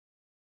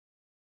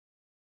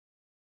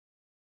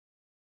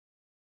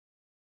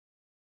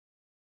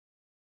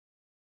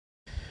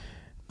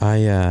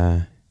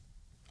I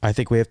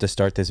think we have to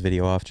start this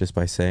video off just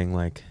by saying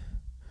like,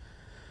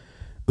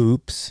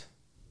 oops,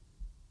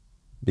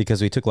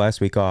 because we took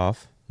last week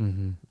off,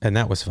 and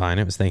that was fine.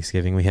 It was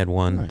Thanksgiving. We had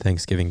one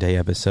Thanksgiving Day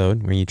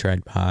episode where you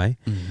tried pie,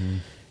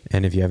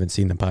 and if you haven't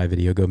seen the pie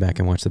video, go back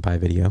and watch the pie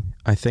video.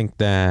 I think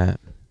that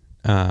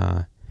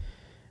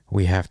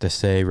we have to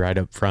say right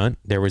up front,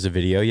 there was a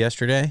video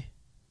yesterday,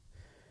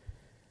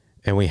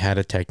 and we had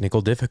a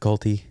technical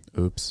difficulty.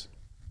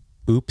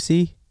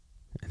 Oopsie,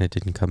 and it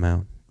didn't come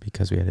out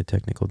because we had a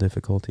technical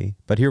difficulty.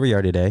 But here we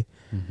are today.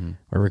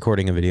 We're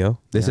recording a video.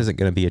 This isn't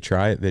going to be a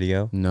try it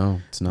video.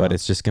 No, it's not. But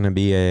it's just going to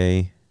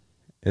be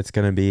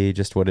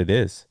just what it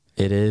is.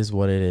 It is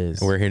what it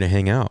is. We're here to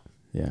hang out.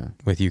 Yeah.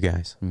 With you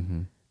guys.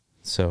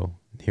 So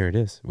here it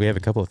is. We have a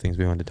couple of things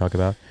we wanted to talk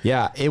about.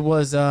 Yeah, it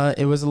was a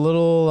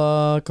little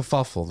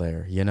kerfuffle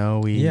there. You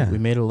know, we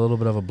made a little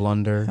bit of a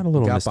blunder. Had a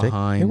little mistake.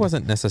 Behind. It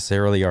wasn't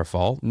necessarily our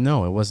fault.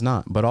 No, it was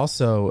not. But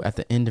also at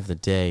the end of the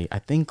day, I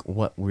think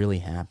what really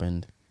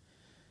happened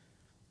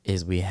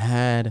is we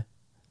had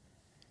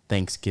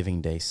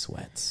Thanksgiving Day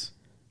sweats.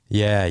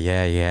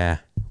 Yeah.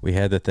 We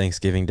had the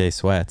Thanksgiving Day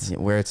sweats.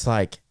 Where it's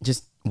like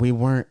we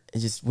weren't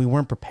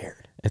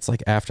prepared. It's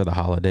like after the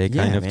holiday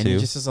kind of, man, too. It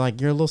just is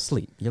like, you're a little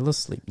sleep.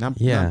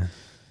 Yeah.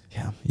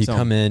 You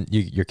come in,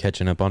 you're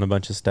catching up on a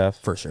bunch of stuff.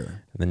 For sure.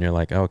 And then you're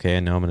like, oh, okay, I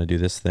know I'm going to do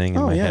this thing.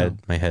 And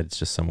my head's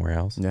just somewhere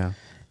else. Yeah.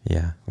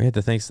 Yeah. We had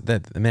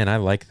man, I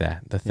like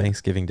that. The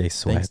Thanksgiving Day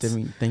sweats.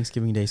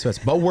 Thanksgiving Day sweats.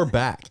 But we're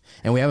back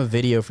and we have a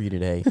video for you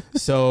today.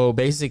 So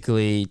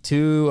basically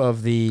 2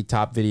 of the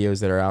top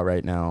videos that are out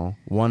right now.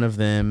 One of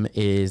them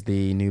is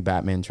the new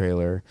Batman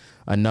trailer.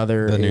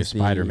 Another the is new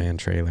Spider-Man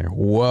trailer.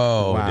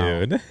 Whoa, wow,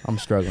 dude. I'm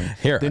struggling.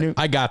 Here,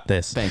 I got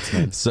this. Thanks,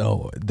 man.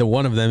 So the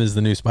one of them is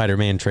the new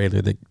Spider-Man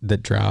trailer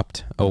that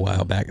dropped a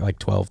while back, like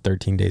 12,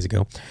 13 days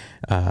ago.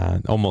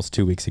 Almost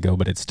 2 weeks ago,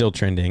 but it's still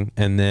trending.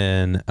 And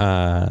then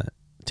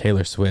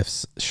Taylor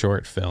Swift's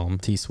short film,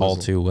 All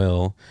Too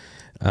Well,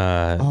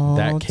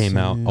 that came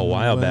out a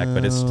while back,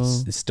 but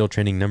it's still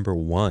trending number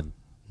one.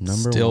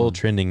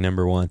 Trending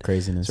number one.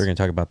 Craziness. So we're going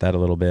to talk about that a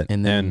little bit.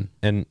 And then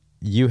and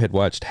you had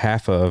watched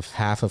half of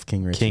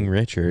King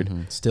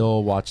Richard.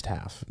 Still watched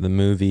half. The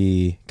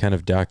movie kind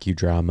of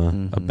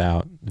docudrama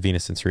about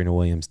Venus and Serena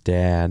Williams'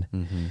 dad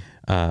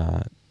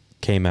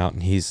came out,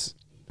 and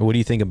what do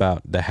you think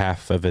about the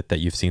half of it that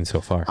you've seen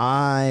so far?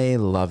 I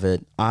love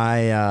it.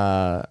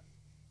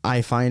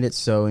 I find it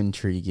so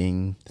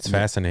intriguing. It's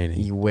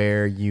fascinating.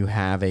 Where you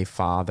have a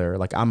father,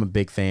 like I'm a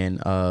big fan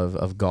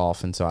of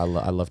golf, and so I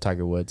love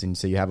Tiger Woods, and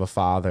so you have a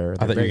father.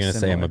 I thought you were going to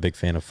say I'm a big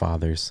fan of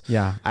fathers.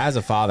 Yeah, as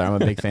a father, I'm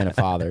a big fan of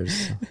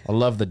fathers. I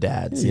love the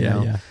dads, you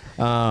know.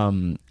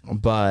 Yeah.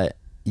 But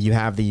you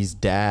have these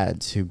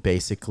dads who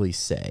basically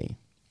say,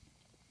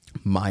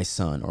 my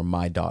son or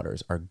my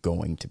daughters are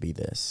going to be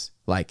this.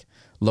 Like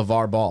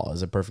LeVar Ball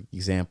is a perfect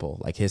example.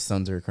 Like his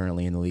sons are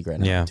currently in the league right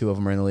now. Yeah. 2 of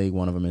them are in the league.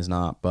 1 of them is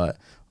not. But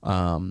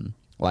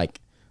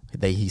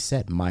he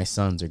said, my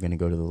sons are going to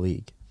go to the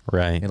league.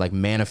 Right. And like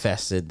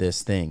manifested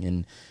this thing.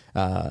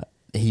 And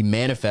he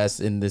manifests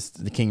in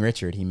the King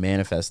Richard. He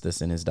manifests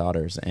this in his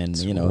daughters. And,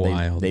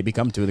 it's they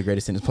become 2 of the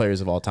greatest tennis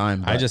players of all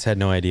time. I just had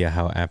no idea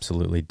how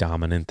absolutely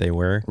dominant they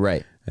were.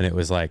 Right. And it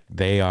was like,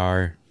 they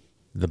are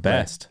the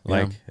best.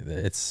 Right. Like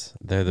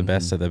they're the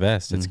best of the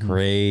best. It's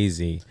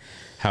crazy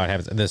how it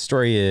happens. The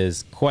story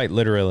is quite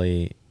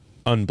literally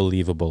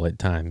unbelievable at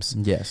times.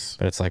 Yes.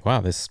 But it's like,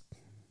 wow, this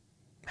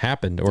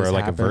happened, or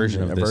a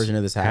version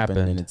of this happened,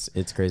 and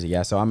it's crazy.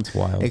 Yeah. So I'm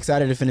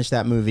excited to finish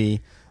that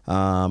movie.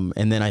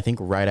 And then I think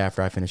right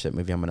after I finish that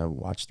movie, I'm gonna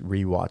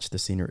rewatch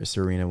the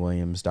Serena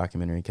Williams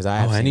documentary, because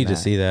I need to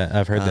see that.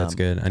 I've heard that's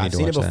good. I've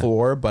seen it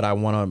before, but I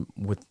want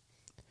to with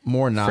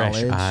more knowledge.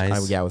 Fresh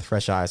eyes. With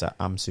fresh eyes.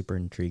 I'm super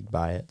intrigued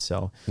by it.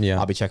 So yeah,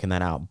 I'll be checking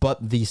that out.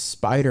 But the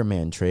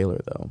Spider-Man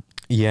trailer though.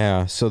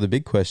 Yeah. So the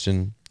big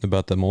question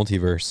about the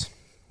multiverse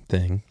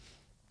thing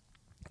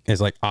is,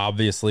 like,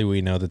 obviously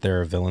we know that there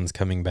are villains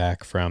coming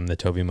back from the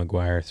Tobey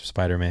Maguire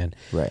Spider-Man,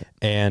 right,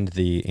 and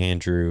the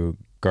Andrew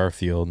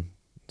Garfield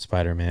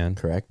Spider-Man.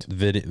 Correct.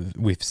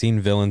 We've seen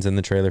villains in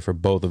the trailer for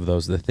both of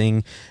those. The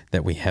thing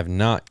that we have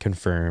not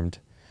confirmed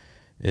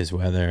is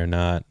whether or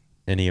not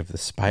any of the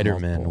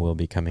Spider-Men will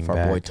be coming back.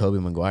 Our boy Tobey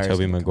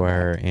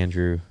Maguire,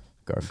 Andrew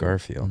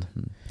Garfield.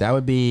 That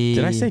would be...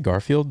 Did I say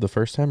Garfield the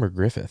first time, or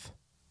Griffith?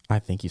 I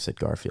think you said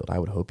Garfield. I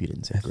would hope you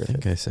didn't say Griffith. I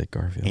think I said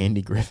Garfield.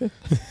 Andy Griffith?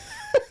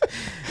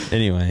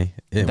 Anyway,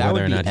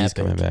 whether or not he's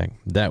coming back,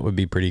 that would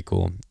be pretty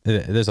cool.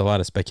 There's a lot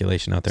of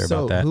speculation out there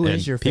about that. Who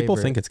is your favorite? People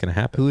think it's going to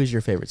happen. Who is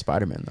your favorite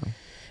Spider-Man, though?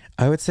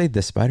 I would say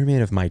the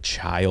Spider-Man of my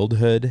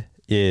childhood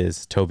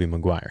is Tobey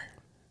Maguire.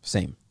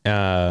 Same,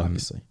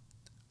 obviously.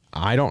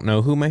 I don't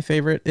know who my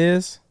favorite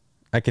is.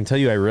 I can tell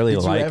you I really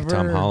like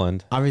Tom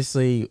Holland.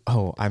 Obviously.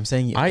 Oh, I'm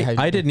saying...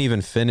 I didn't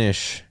even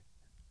finish...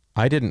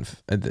 I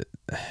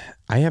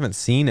haven't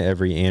seen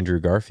every Andrew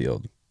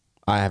Garfield.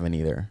 I haven't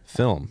either.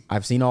 Film.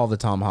 I've seen all the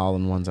Tom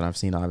Holland ones, and I've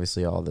seen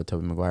obviously all the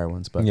Tobey Maguire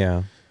ones. But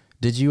yeah,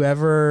 did you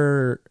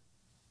ever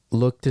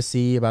look to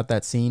see about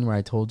that scene where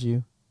I told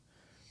you,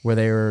 where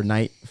they were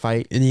night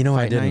fight. And you know,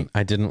 night?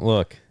 I didn't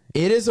look.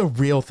 It is a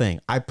real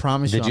thing. I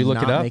promise you. Did you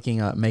look it up?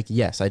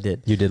 Yes, I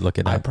did. You did look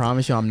it up. I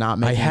promise you, I'm not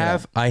making it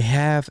up. I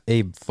have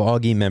a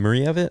foggy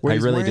memory of it. Where I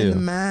he's really wearing do. The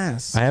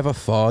mask. I have a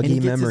foggy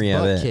memory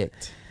of it.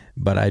 Kicked.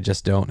 But I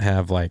just don't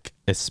have like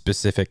a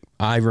specific.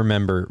 I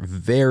remember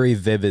very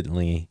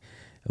vividly,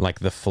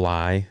 like the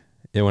Fly,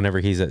 whenever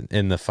he's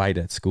in the fight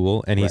at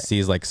school, and he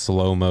sees like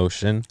slow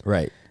motion,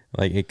 right?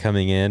 Like it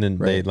coming in, and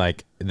they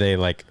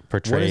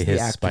portray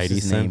his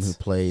Spidey sense. Name who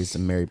plays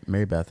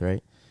Mary Beth,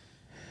 right?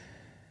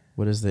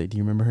 What is the? Do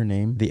you remember her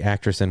name? The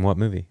actress in what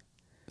movie?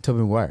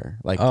 Tobey Maguire.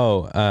 Like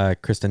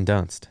Kristen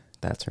Dunst.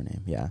 That's her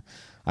name. Yeah,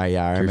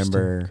 I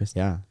remember.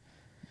 Kristen.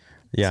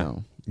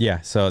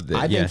 Yeah. So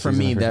I think for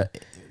me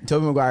that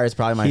Tobey Maguire is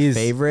probably my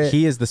favorite.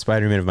 He is the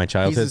Spider-Man of my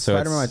childhood. He's the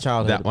Spider-Man of my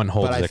childhood. That one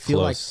holds it close. But I feel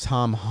like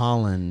Tom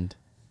Holland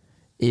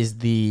is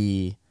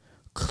the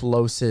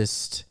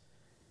closest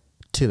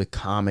to the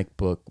comic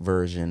book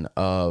version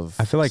of.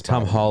 I feel like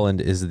Spider-Man. Tom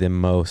Holland is the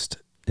most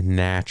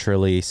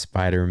naturally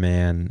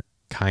Spider-Man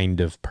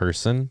kind of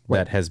person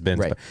that has been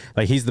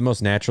like he's the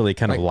most naturally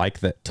kind of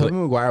like that. Tobey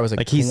Maguire was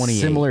like he's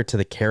similar to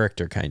the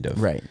character kind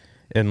of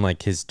and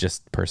like his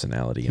just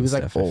personality. He was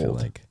stuff, like old. I feel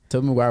like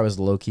Tobey Maguire was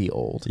low key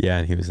old. Yeah,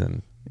 and he was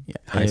in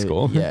high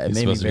school. Yeah, it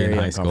made me very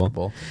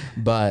uncomfortable.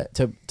 But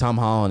Tom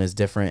Holland is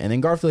different, and then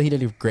Garfield, he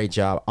did a great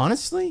job.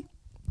 Honestly,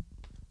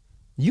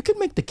 you could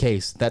make the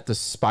case that the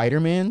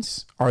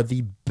Spider-Mans are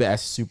the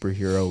best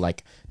superhero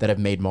like that have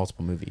made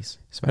multiple movies.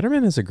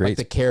 Spider-Man is a great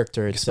the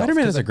character itself.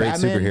 Spider-Man is a great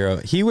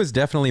superhero. He was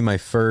definitely my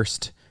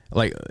first.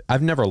 Like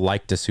I've never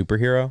liked a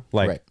superhero.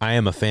 Like I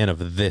am a fan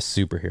of this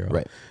superhero.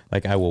 Right.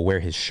 Like I will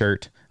wear his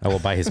shirt. I will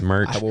buy his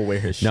merch. I will wear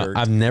his shirt.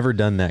 No, I've never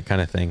done that kind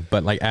of thing.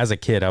 But like as a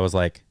kid, I was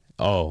like,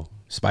 oh,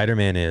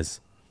 Spider-Man is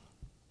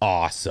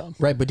awesome.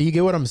 Right. But do you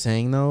get what I'm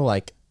saying though?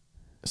 Like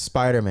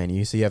Spider-Man,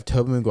 you have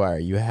Tobey Maguire,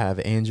 you have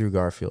Andrew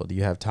Garfield,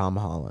 you have Tom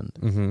Holland.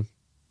 Mm-hmm.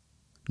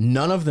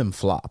 None of them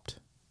flopped.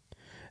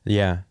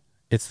 Yeah,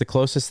 it's the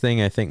closest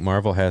thing I think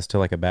Marvel has to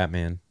like a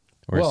Batman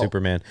or a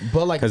Superman.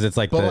 But like, because it's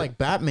like, like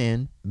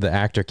Batman, the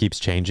actor keeps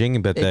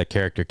changing, but the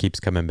character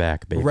keeps coming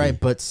back. Baby. Right,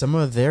 but some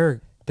of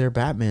their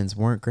Batmans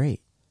weren't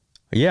great.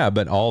 Yeah,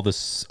 but all the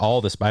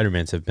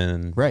Spider-Mans have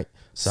been solid.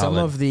 Some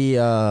of the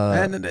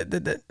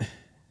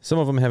some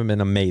of them haven't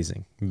been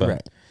amazing,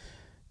 but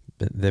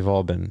they've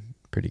all been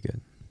pretty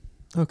good.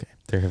 Okay,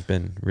 there have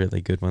been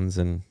really good ones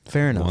and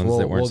fair enough. Ones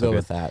that weren't we'll go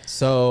with that.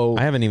 So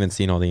I haven't even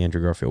seen all the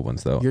Andrew Garfield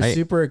ones though. You're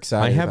super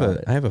excited.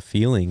 I have a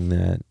feeling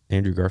that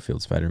Andrew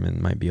Garfield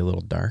Spider-Man might be a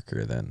little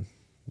darker than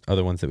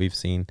other ones that we've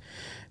seen,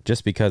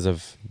 just because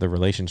of the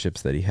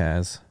relationships that he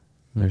has.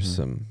 There's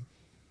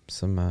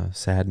some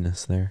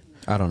sadness there.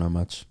 I don't know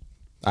much.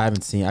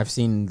 I've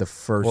seen the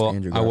first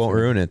Andrew Garfield. I won't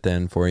ruin it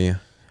then for you.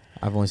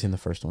 I've only seen the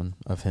first one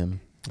of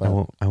him. I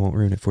won't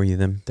ruin it for you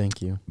then.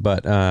 Thank you.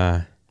 But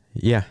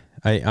yeah,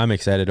 I'm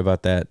excited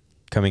about that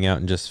coming out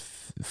and just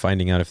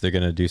finding out if they're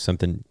going to do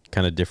something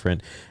kind of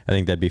different. I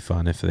think that'd be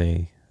fun if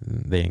they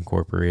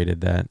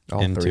incorporated that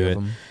into it.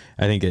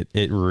 I think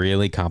it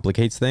really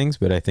complicates things,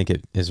 but I think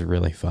it is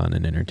really fun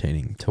and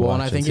entertaining to watch.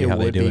 And I think it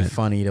would be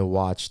funny to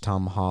watch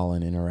Tom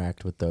Holland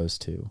interact with those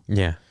two.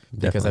 Yeah,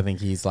 because I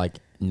think he's like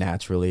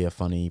naturally a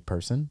funny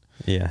person.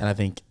 Yeah, and I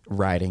think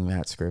writing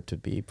that script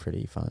would be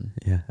pretty fun.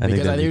 Yeah,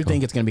 because I do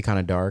think it's going to be kind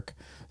of dark.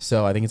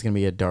 So I think it's going to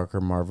be a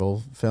darker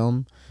Marvel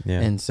film.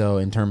 Yeah, and so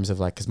in terms of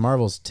like, because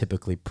Marvel's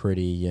typically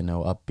pretty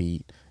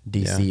upbeat.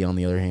 DC on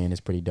the other hand is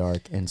pretty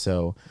dark, and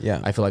so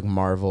I feel like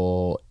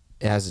Marvel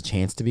has a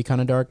chance to be kind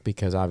of dark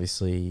because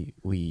obviously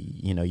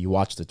you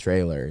watch the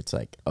trailer, it's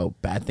like, oh,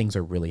 bad things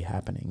are really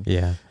happening.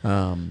 Yeah.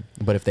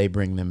 But if they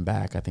bring them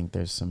back, I think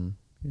there's some.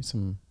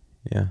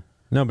 Yeah.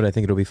 No, but I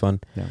think it'll be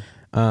fun.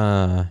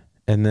 Yeah.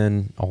 And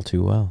then All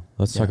Too Well.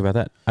 Let's talk about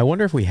that. I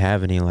wonder if we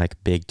have any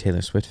like big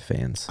Taylor Swift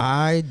fans.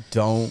 I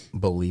don't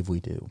believe we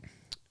do.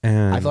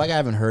 I feel like I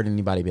haven't heard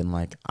anybody been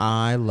like,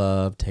 I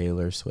love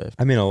Taylor Swift.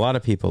 I mean, a lot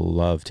of people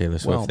love Taylor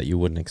Swift that you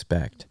wouldn't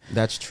expect.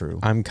 That's true.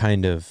 I'm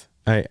kind of,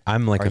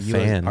 I'm like a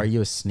fan. Are you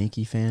a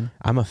sneaky fan?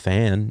 I'm a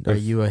fan of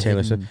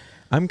Taylor Swift.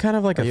 I'm kind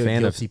of like a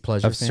fan of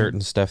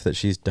certain stuff that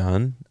she's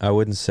done. I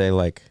wouldn't say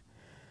like,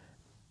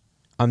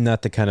 I'm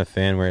not the kind of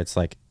fan where it's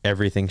like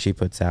everything she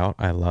puts out,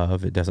 I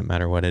love. It doesn't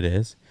matter what it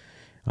is.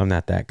 I'm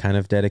not that kind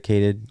of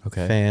dedicated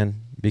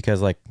fan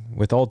because like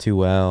with All Too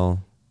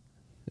Well,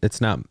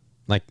 it's not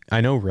like, I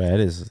know Red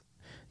is,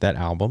 that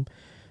album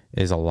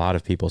is a lot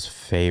of people's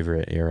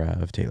favorite era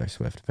of Taylor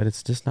Swift, but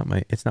it's just not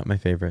my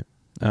favorite.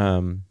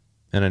 And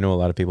I know a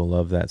lot of people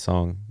love that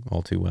song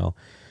All Too Well,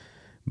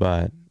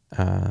 but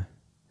I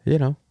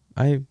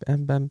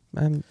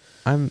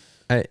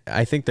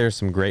think there's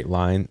some great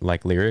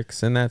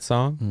lyrics in that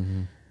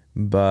song,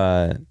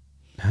 but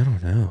I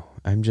don't know.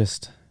 I'm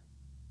just,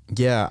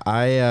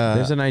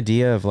 there's an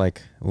idea of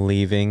like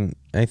leaving.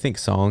 I think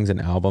songs and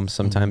albums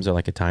sometimes are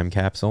like a time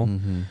capsule,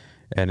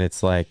 and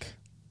it's like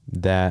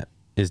that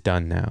is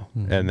done now,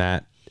 and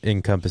that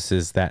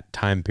encompasses that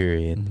time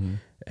period.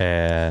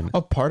 And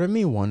a part of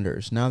me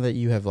wonders, now that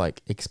you have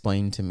like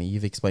explained to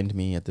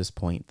me at this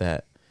point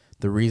that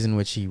the reason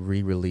which she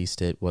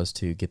re-released it was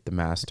to get the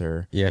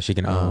master. Yeah, she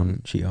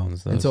owns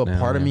those. And so now,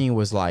 part of me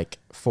was like,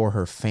 for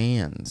her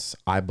fans,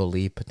 I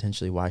believe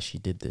potentially why she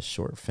did this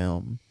short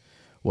film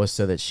was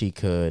so that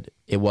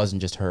it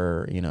wasn't just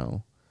her,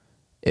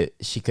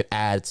 she could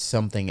add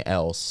something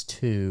else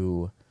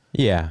to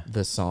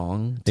the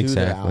song, to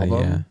the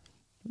album.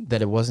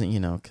 That it wasn't,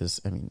 because,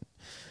 I mean,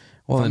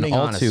 well, and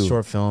all too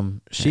short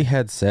film. She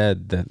had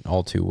said that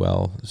All Too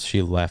Well,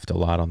 she left a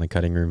lot on the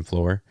cutting room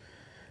floor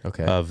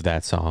of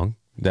that song.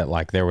 That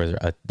like there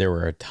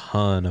were a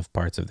ton of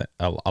parts of that,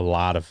 a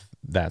lot of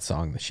that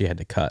song that she had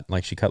to cut.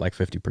 Like she cut like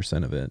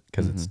 50% of it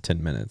because it's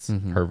 10 minutes,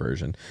 her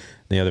version.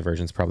 The other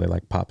version's probably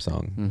like pop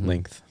song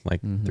length, like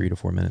 3 to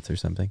 4 minutes or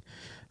something.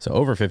 So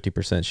over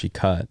 50% she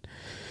cut,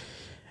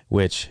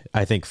 which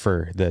I think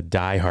for the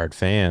diehard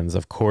fans,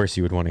 of course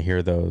you would want to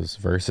hear those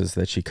verses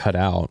that she cut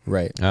out.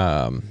 Right.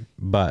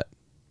 But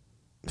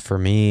for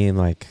me,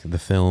 like the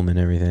film and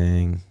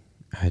everything,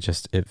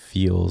 it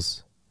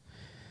feels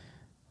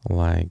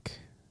like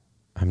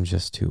I'm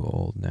just too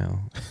old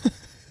now.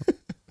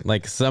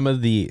 Like some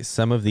of the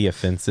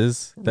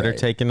offenses that are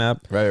taken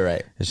up.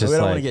 Right. It's just we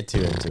don't like, want to get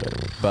too into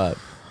it, but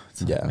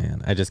yeah,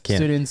 man, I just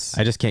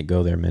can't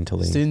go there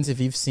mentally. Students, if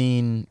you've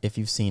seen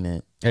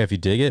it, hey, if you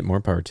dig it,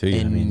 more power to you.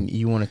 And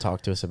you want to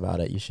talk to us about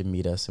it, you should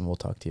meet us and we'll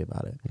talk to you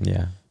about it.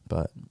 Yeah.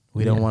 But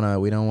we don't want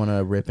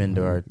to rip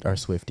into our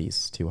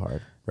Swifties too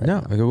hard. Right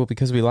now. Well,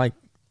 because we like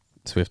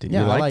Swiftie.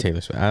 Yeah, we like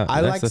Taylor Swift.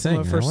 I like some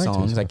of her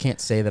songs. I I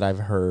can't say that I've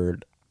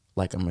heard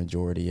like a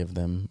majority of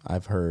them.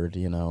 I've heard,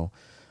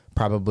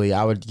 probably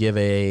I would give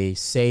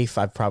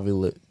I've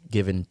probably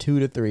given 2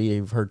 to 3.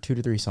 I've heard 2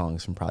 to 3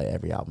 songs from probably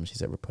every album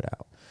she's ever put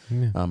out.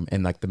 Yeah.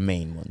 And like the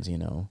main ones,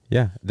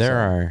 Yeah, there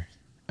are.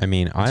 I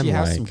mean, she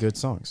has some good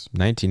songs.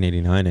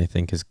 1989, I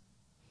think, is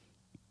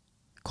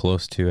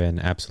close to an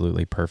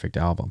absolutely perfect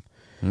album.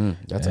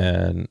 That's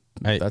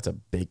a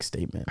big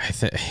statement. I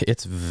think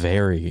it's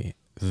very,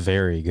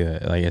 very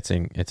good. Like it's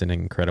an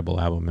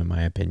incredible album in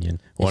my opinion.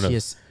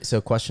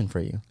 So question for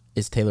you.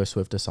 Is Taylor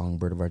Swift a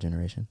songbird of our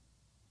generation?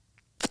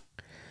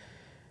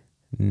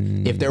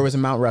 If there was a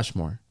Mount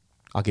Rushmore,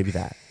 I'll give you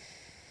that.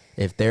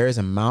 If there is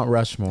a Mount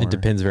Rushmore. It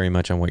depends very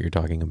much on what you're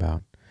talking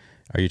about.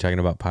 Are you talking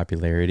about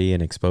popularity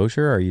and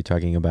exposure? Or are you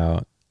talking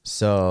about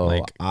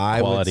like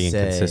quality and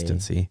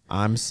consistency?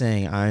 I'm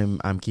saying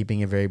I'm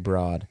keeping it very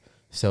broad.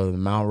 So the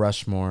Mount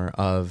Rushmore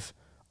of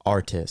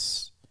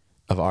artists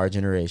of our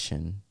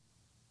generation,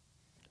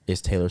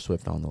 is Taylor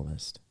Swift on the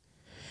list?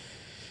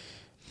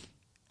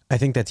 I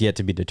think that's yet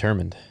to be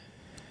determined.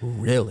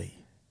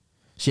 Really?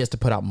 She has to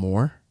put out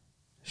more?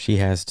 She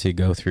has to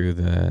go through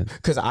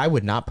because I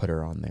would not put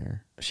her on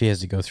there. She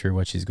has to go through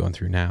what she's going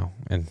through now,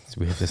 and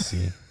we have to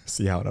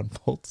see how it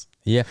unfolds.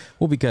 Yeah,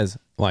 well, because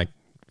like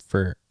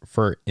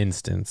for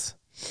instance,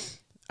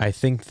 I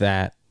think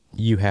that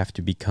you have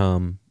to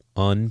become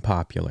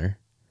unpopular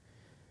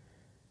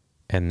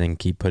and then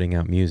keep putting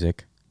out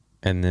music,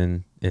 and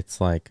then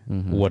it's like,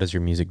 what does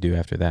your music do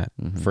after that?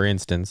 For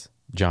instance,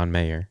 John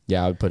Mayer.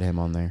 Yeah, I would put him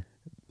on there.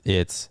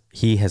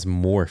 He has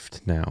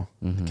morphed now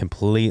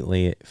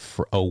completely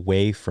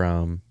away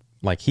from,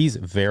 like, he's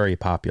very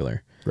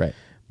popular, right?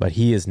 But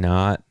he is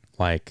not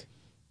like,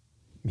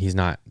 he's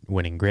not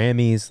winning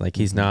Grammys. Like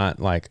he's not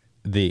like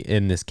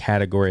in this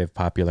category of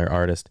popular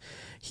artist.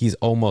 He's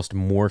almost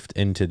morphed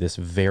into this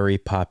very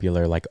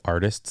popular like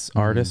artist,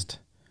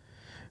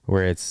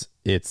 where it's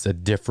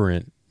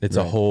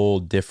a whole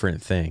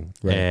different thing,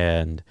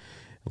 and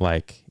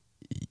like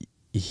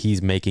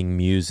he's making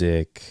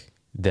music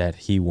that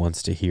he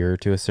wants to hear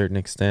to a certain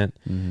extent,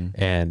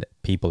 and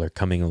people are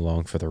coming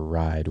along for the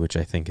ride, which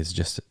I think is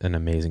just an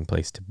amazing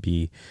place to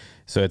be.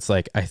 So it's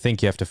like, I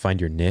think you have to find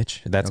your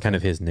niche. That's kind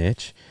of his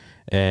niche,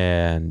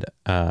 and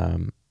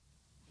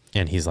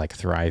he's like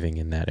thriving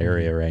in that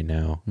area right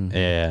now.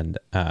 And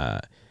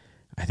I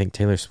think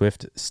Taylor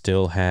Swift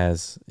still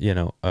has,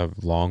 a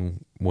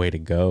long way to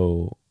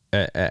go.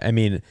 I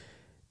mean,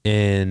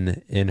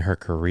 in her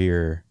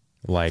career,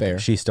 like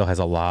she still has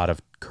a lot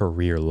of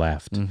career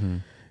left.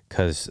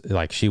 Because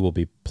like she will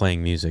be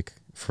playing music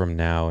from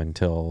now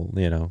until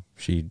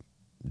she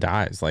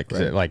dies, like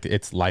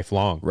it's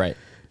lifelong, right?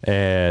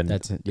 And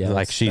that's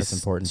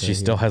important. She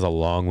still has a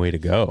long way to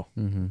go,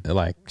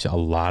 like a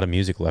lot of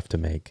music left to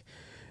make,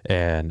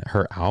 and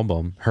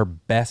her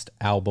best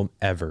album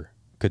ever,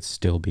 could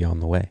still be on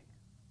the way.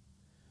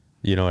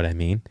 You know what I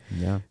mean?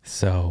 Yeah.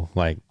 So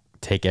like,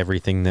 take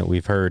everything that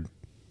we've heard,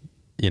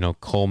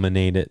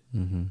 culminate it,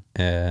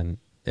 and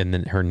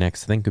then her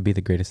next thing could be the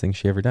greatest thing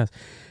she ever does.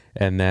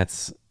 And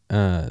that's,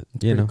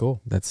 cool.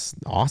 That's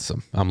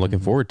awesome. I'm looking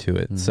forward to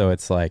it. So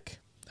it's like,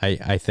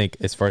 I think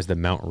as far as the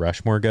Mount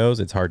Rushmore goes,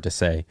 it's hard to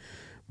say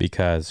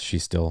because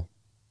she's still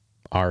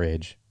our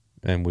age.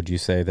 And would you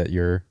say that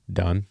you're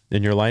done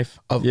in your life?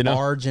 Of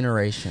our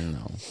generation,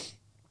 though.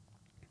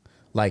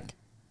 Like,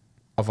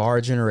 of our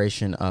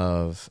generation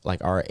of,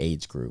 like, our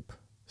age group.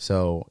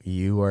 So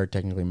you are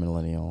technically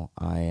millennial.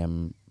 I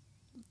am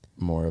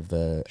more of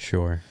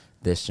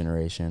this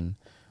generation.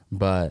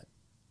 But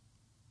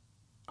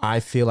I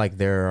feel like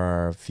there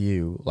are a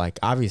few, like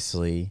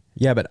obviously.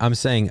 Yeah, but I'm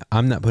saying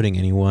I'm not putting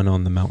anyone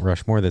on the Mount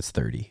Rushmore that's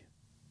 30.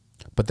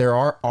 But there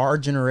are our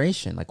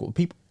generation, like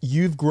people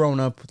you've grown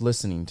up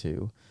listening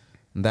to,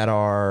 that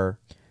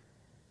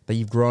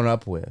you've grown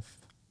up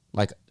with,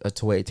 like a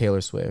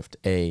Taylor Swift,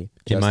 a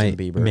Justin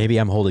Bieber. Maybe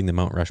I'm holding the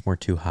Mount Rushmore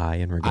too high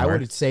in regard. I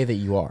would say that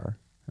you are.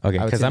 Okay,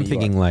 because I'm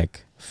thinking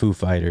like Foo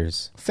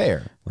Fighters.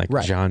 Fair. Like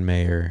John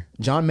Mayer.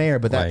 John Mayer,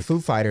 but that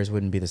Foo Fighters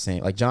wouldn't be the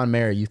same. Like John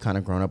Mayer, you've kind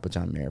of grown up with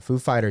John Mayer. Foo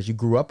Fighters, you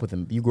grew up with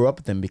them. You grew up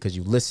with them because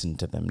you listened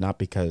to them, not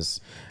because...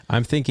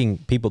 I'm thinking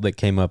people that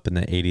came up in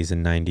the 80s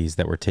and 90s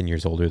that were 10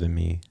 years older than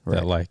me.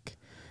 Right. That like...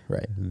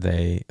 Right.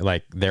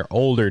 They're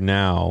older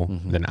now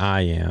than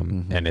I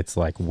am, and it's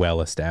like well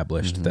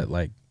established that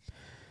like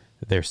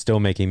they're still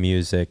making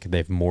music.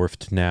 They've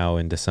morphed now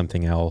into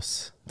something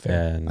else.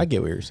 Fair. And I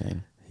get what you're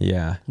saying.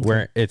 Yeah, okay.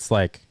 Where it's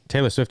like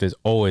Taylor Swift is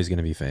always going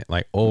to be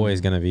like always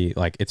going to be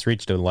like, it's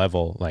reached a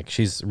level, like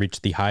she's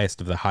reached the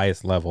highest of the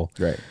highest level.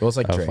 Right. Well, it's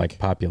like of Drake. Like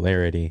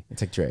popularity.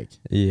 It's like Drake.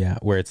 Yeah,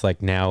 where it's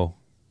like now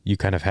you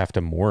kind of have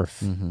to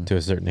morph to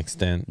a certain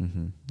extent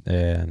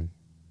and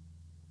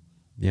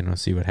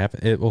see what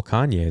happens. Well,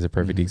 Kanye is a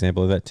perfect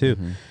example of that too.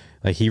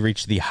 Like he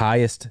reached the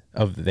highest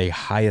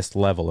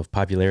level of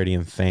popularity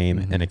and fame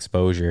and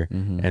exposure,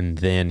 and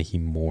then he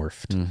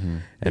morphed,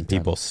 and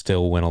people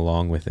still went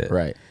along with it.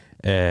 Right.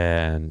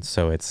 And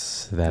so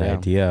it's that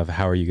idea of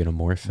how are you going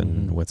to morph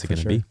and what's it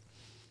going to be?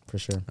 For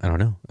sure. I don't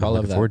know. I'm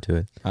looking forward to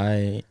it.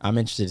 I'm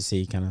interested to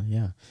see kind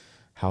of,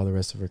 how the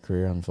rest of her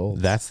career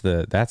unfolds. That's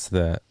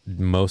the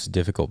most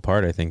difficult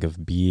part, I think,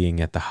 of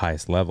being at the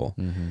highest level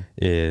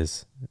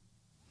is,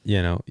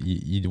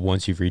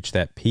 once you've reached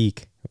that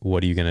peak,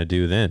 what are you going to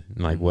do then?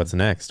 Like, what's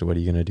next? What are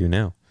you going to do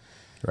now?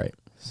 Right.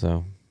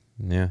 So,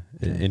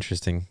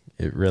 interesting.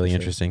 Really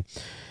interesting.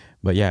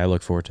 But yeah, I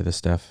look forward to the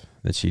stuff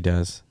that she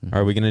does.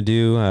 Are we gonna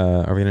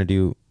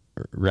do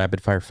rapid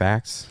fire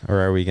facts, or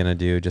are we gonna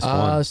do just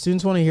one?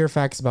 Students want to hear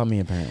facts about me,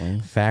 apparently.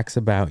 Facts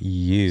about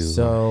you.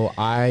 So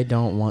I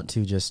don't want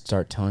to just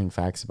start telling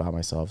facts about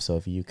myself. So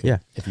if you could,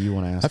 if you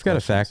want to ask, I've got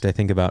a fact I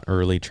think about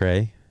early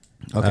Trey.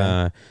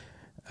 Okay.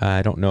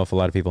 I don't know if a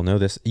lot of people know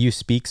this. You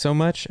speak so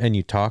much and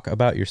you talk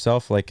about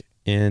yourself like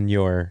in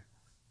your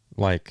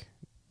like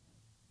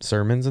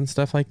sermons and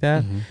stuff like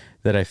that,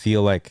 that I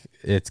feel like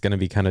it's going to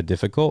be kind of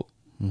difficult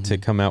to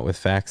come out with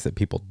facts that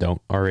people don't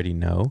already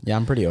know. Yeah,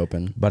 I'm pretty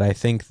open. But I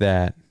think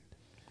that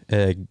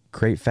a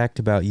great fact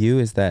about you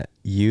is that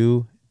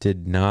you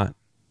did not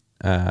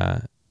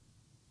go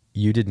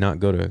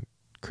to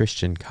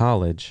Christian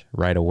college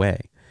right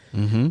away.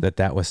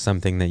 That was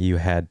something that you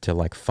had to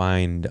like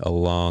find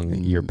along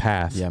your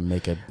path. Yeah,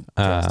 make a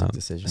drastic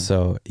decision.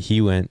 So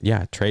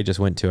Trey just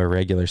went to a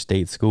regular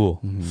state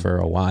school for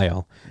a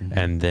while,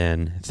 and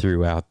then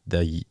throughout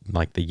the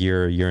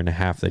year and a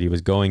half that he was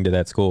going to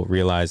that school,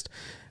 realized,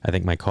 I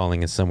think my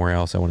calling is somewhere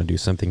else. I want to do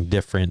something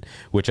different,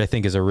 which I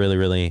think is a really,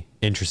 really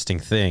interesting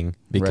thing,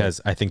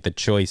 because I think the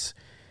choice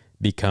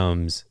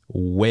becomes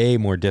way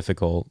more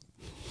difficult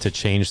to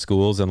change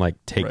schools and like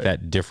take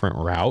that different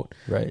route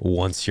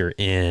once you're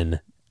in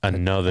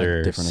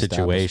another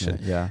situation.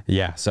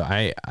 Yeah. So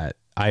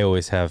I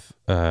always have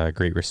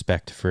great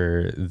respect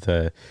for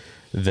the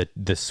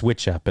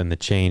switch up and the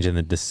change and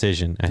the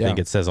decision. I think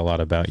it says a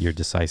lot about your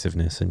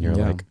decisiveness and your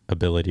like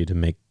ability to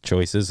make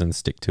choices and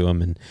stick to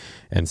them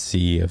and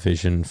see a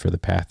vision for the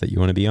path that you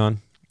want to be on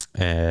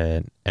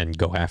and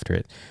go after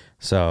it.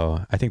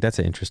 So I think that's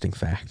an interesting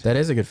fact. That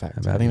is a good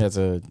fact. I think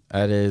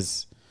that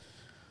is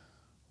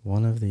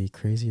one of the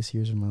craziest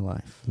years of my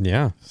life.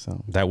 Yeah.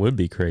 So that would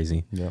be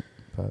crazy. Yep.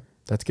 But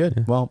that's good.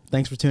 Yeah. Well,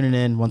 thanks for tuning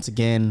in once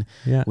again.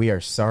 Yeah. We are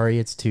sorry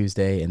it's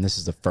Tuesday and this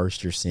is the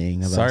first you're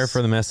seeing of us. Sorry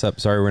for the mess up.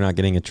 Sorry we're not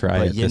getting a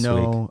try at this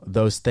week.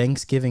 Those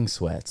Thanksgiving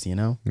sweats,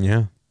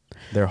 Yeah.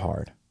 They're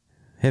hard.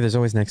 Hey, there's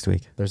always next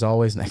week. There's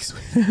always next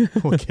week.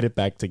 We'll get it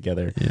back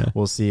together. Yeah.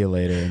 We'll see you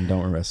later, and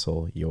don't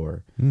wrestle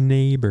your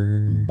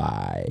neighbor.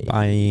 Bye.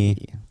 Bye.